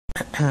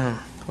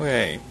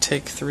Okay,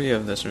 take 3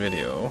 of this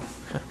video,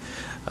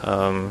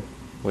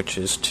 which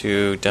is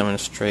to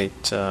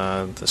demonstrate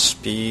the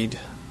speed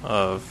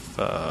of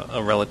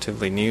a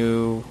relatively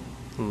new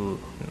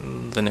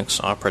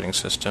Linux operating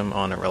system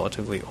on a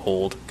relatively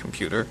old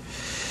computer.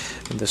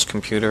 This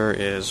computer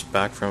is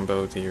back from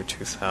about the year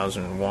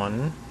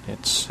 2001.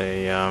 It's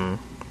a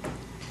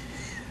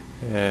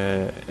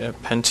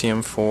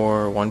Pentium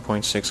 4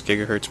 1.6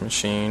 gigahertz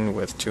machine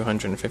with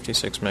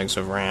 256 megs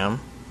of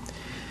RAM.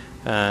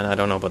 And I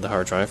don't know about the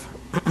hard drive,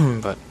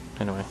 but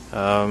anyway,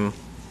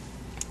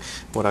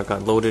 what I've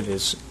got loaded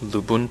is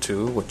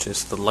Lubuntu, which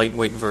is the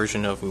lightweight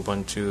version of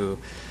Ubuntu,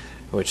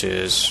 which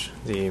is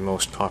the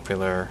most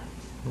popular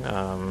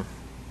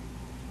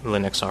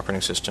Linux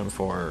operating system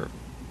for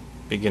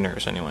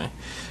beginners anyway.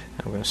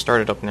 I'm going to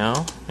start it up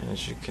now, and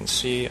as you can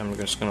see, I'm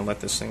just going to let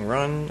this thing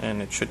run,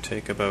 and it should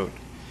take about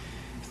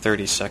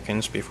 30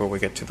 seconds before we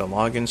get to the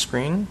login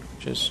screen,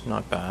 which is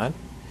not bad.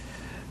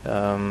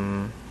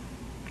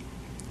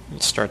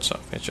 It starts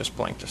off, it's just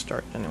blank to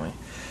start anyway.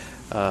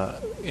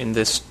 In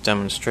this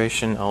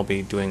demonstration I'll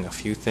be doing a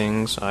few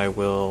things. I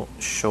will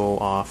show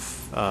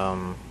off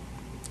how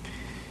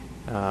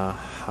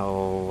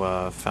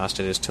fast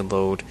it is to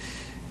load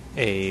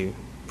a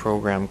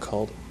program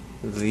called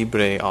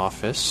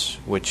LibreOffice,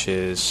 which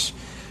is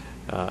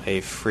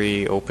a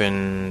free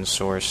open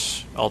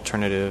source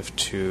alternative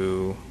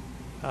to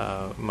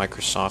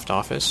Microsoft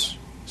Office,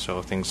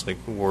 so things like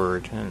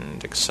Word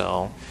and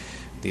Excel.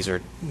 These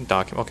are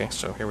okay,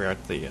 so here we are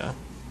at the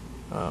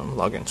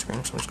login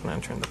screen, so I'm just going to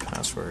enter in the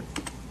password.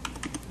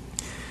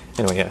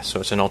 Anyway, yeah, so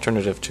it's an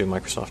alternative to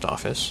Microsoft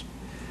Office.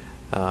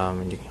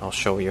 I'll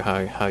show you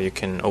how you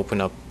can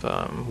open up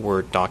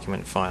Word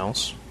document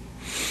files.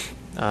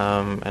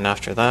 And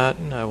after that,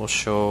 I will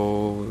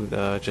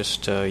show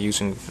just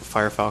using the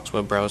Firefox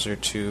web browser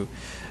to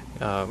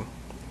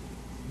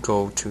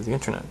go to the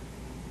internet,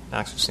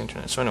 access the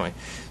internet. So anyway,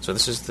 so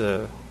this is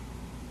the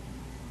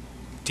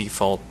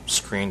default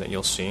screen that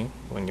you'll see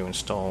when you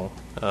install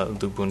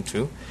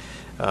Lubuntu.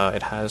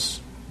 It has,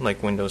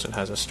 like Windows, it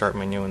has a start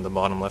menu in the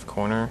bottom left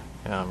corner.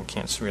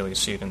 Can't really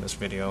see it in this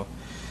video,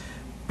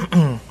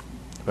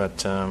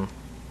 but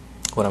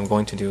what I'm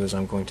going to do is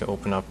I'm going to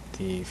open up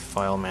the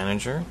file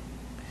manager.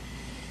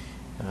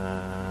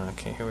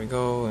 Okay, here we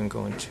go, and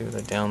go into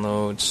the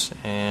downloads,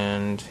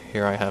 and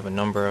here I have a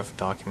number of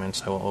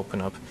documents. I will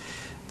open up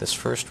this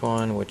first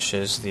one, which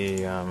is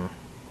the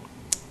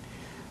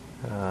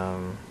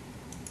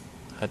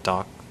a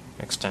doc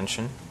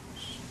extension,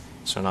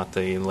 so not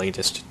the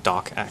latest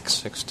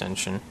docx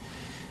extension,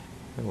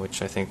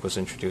 which I think was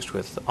introduced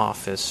with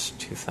Office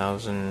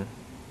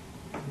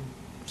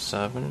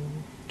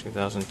 2007,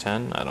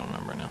 2010, I don't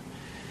remember now.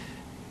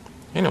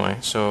 Anyway,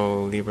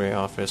 so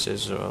LibreOffice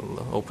is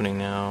opening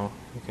now.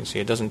 You can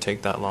see it doesn't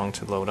take that long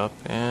to load up,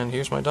 and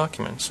here's my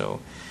document. So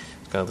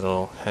it's got a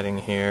little heading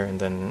here and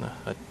then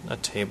a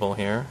table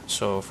here.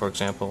 So for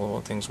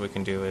example, things we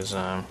can do is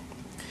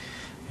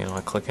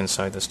I click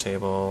inside this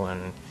table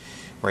and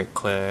right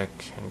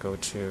click and go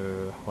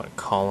to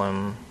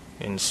column,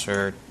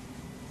 insert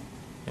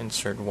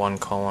one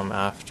column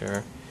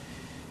after,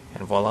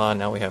 and voila,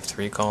 now we have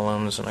 3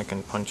 columns, and I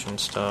can punch in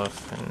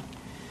stuff. And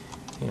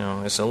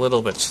it's a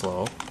little bit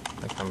slow,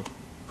 like I'm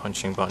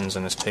punching buttons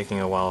and it's taking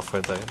a while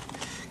for the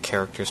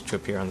characters to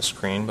appear on the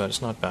screen, but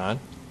it's not bad.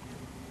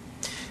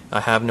 I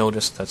have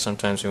noticed that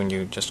sometimes when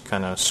you just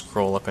kind of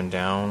scroll up and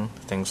down,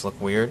 things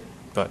look weird,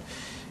 but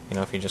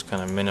if you just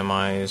kind of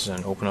minimize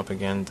and open up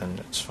again, then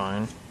it's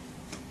fine.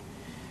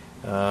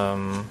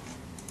 Oh,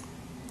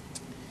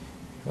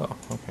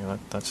 okay,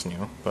 that's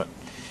new, but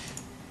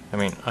I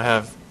mean,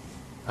 I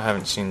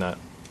haven't seen that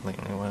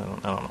lately. Well,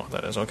 I don't know what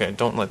that is. Okay,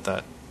 don't let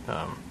that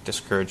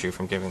discourage you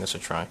from giving this a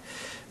try.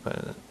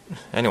 But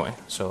anyway,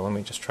 so let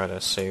me just try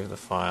to save the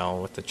file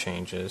with the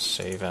changes.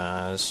 Save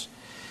as.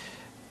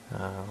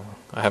 I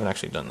haven't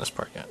actually done this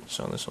part yet,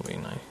 so this will be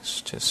nice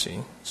to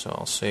see. So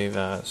I'll save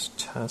as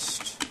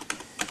test.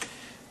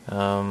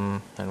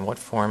 And what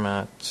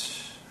format?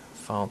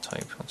 File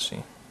type, let's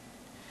see.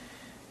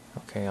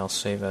 Okay, I'll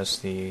save as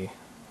the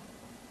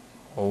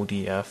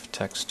ODF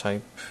text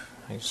type,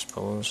 I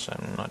suppose.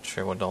 I'm not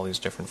sure what all these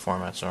different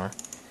formats are.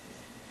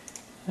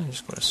 And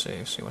just go to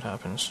save, see what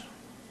happens.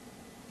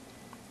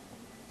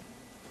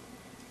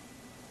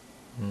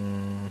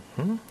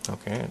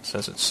 Okay, it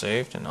says it's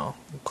saved, and I'll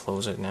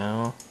close it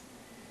now.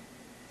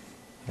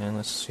 And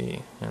let's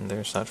see, and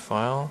there's that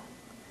file.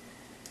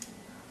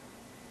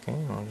 Okay,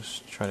 I'll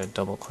just try to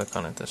double click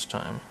on it this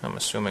time. I'm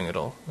assuming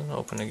it'll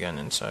open again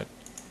inside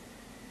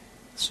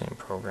the same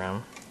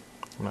program.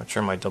 I'm not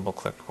sure my double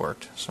click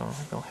worked, so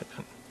I'll hit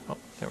it. Oh,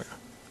 there we go.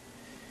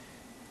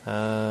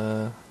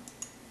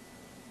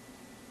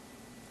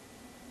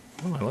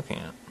 What am I looking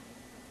at?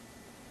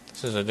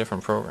 This is a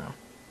different program.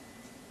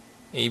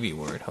 AB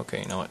Word.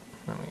 Okay, you know what?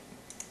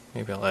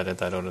 Maybe I'll edit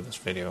that out of this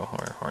video,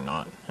 or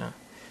not. Yeah.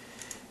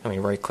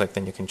 Right click,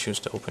 then you can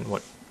choose to open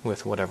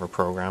with whatever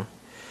program.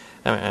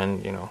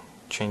 And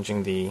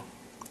changing the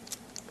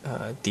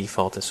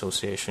default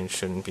association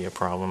shouldn't be a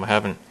problem. I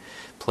haven't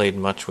played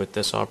much with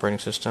this operating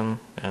system,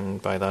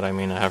 and by that I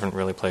mean I haven't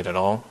really played at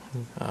all.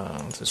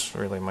 This is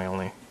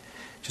really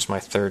just my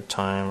third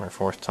time or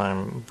fourth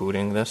time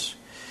booting this.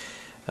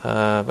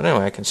 But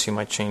anyway, I can see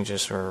my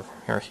changes are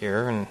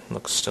here, and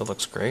still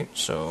looks great.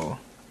 So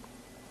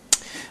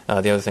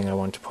the other thing I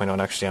wanted to point out,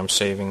 actually, I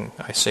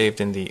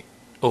saved in the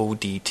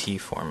ODT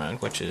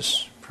format, which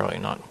is probably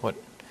not what.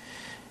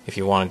 If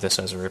you wanted this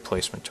as a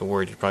replacement to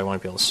Word, you'd probably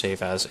want to be able to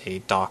save as a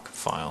doc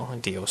file, a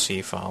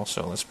DOC file.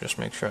 So let's just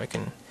make sure I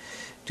can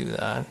do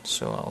that.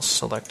 So I'll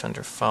select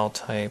under File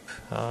Type,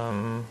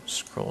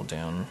 scroll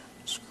down.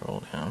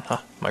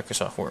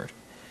 Microsoft Word.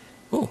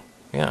 Ooh,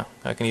 yeah,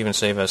 I can even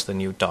save as the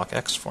new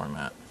docx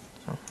format.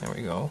 So there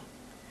we go.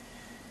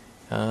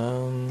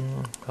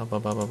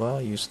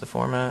 Use the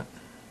format,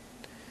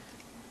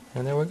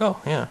 and there we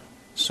go. Yeah.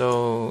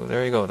 So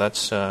there you go.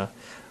 That's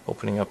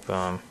opening up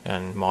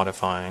and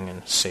modifying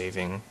and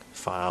saving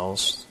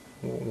files,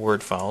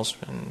 Word files,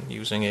 and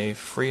using a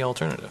free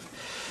alternative.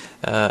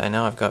 And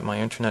now I've got my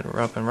internet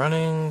up and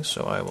running,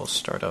 so I will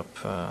start up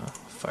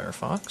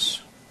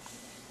Firefox.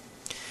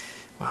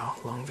 Wow,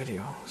 long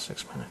video,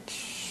 6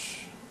 minutes.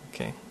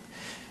 Okay.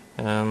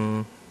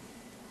 Okay,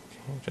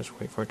 just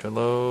wait for it to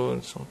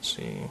load. So let's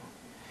see.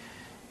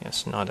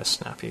 Yes, not a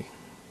snappy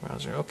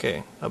browser.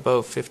 Okay,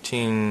 about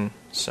 15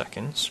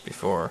 seconds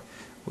before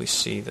we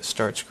see the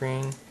start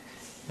screen,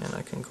 and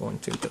I can go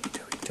into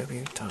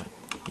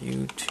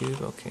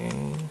www.youtube.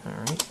 Okay,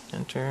 alright,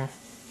 enter.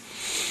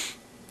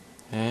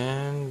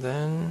 And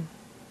then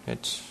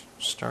it's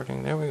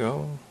starting. There we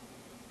go.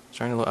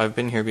 Starting to I've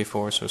been here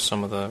before, so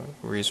some of the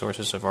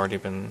resources have already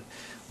been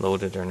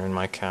loaded and are in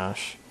my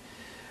cache.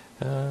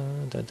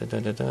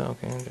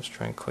 Okay, just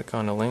try and click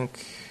on a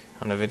link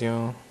on the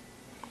video.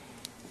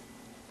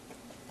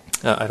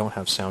 I don't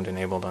have sound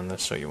enabled on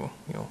this, so you'll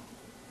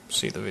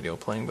see the video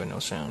playing but no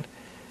sound.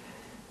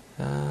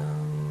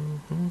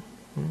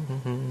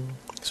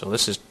 So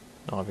this is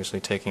obviously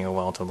taking a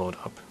while to load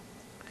up.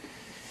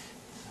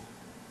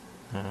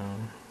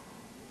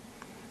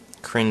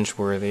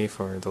 Cringe-worthy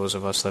for those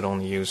of us that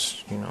only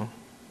use, the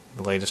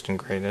latest and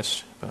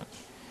greatest. But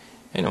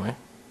anyway,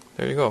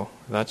 there you go.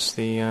 That's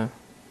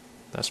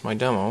my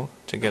demo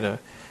to get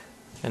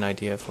an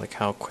idea of like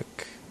how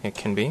quick it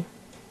can be,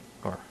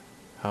 or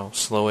how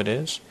slow it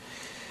is.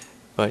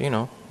 But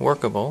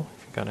workable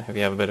if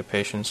you have a bit of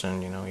patience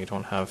and you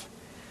don't have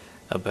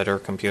a better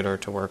computer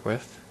to work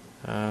with.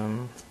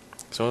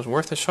 So it's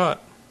worth a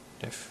shot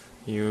if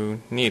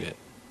you need it.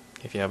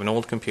 If you have an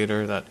old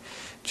computer that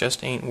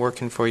just ain't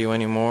working for you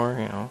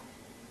anymore,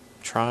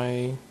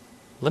 try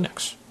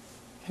Linux.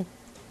 Okay.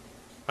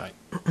 Bye.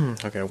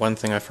 Okay, one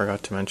thing I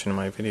forgot to mention in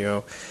my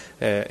video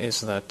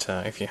is that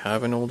if you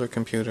have an older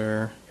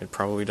computer, it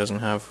probably doesn't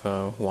have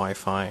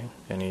Wi-Fi,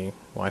 any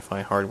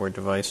Wi-Fi hardware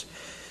device.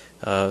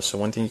 So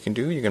one thing you can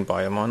do, you can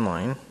buy them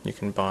online. You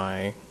can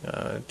buy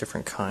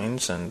different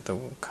kinds, and the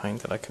kind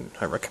that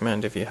I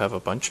recommend if you have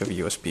a bunch of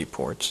USB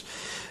ports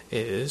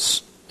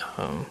is,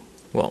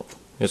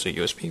 is a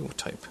USB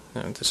type.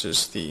 This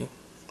is the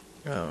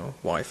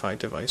Wi-Fi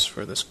device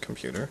for this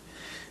computer.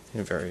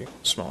 Very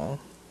small,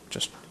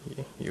 just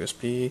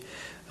USB.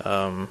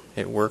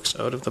 It works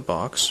out of the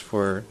box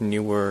for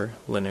newer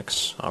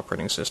Linux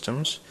operating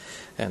systems,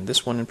 and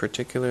this one in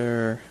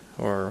particular,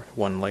 or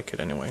one like it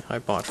anyway, I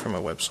bought from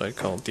a website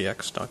called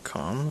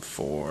dx.com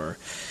for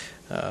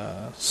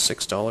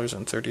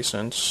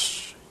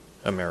 $6.30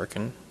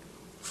 American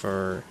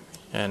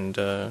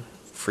and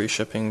free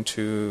shipping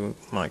to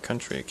my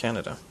country,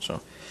 Canada.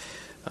 So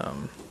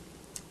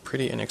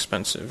pretty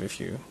inexpensive if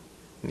you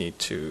need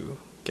to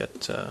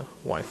get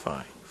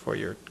Wi-Fi for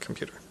your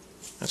computer.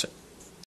 That's it.